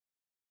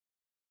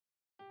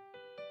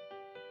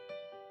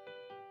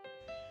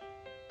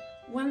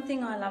One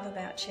thing I love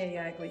about chair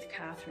yoga with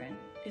Catherine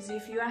is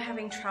if you are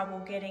having trouble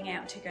getting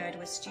out to go to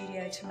a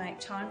studio to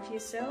make time for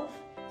yourself,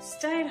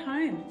 stay at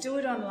home, do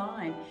it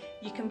online.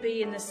 You can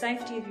be in the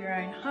safety of your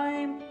own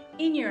home,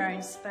 in your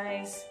own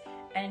space,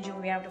 and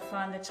you'll be able to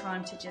find the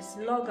time to just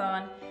log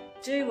on,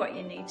 do what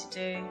you need to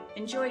do,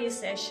 enjoy your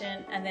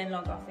session, and then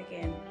log off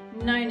again.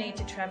 No need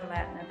to travel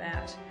out and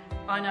about.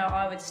 I know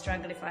I would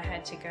struggle if I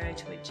had to go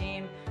to a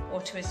gym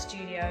or to a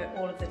studio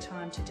all of the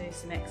time to do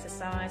some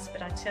exercise,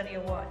 but I tell you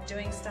what,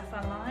 doing stuff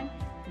online,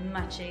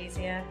 much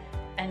easier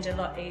and a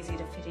lot easier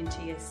to fit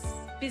into your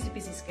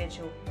busy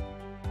schedule.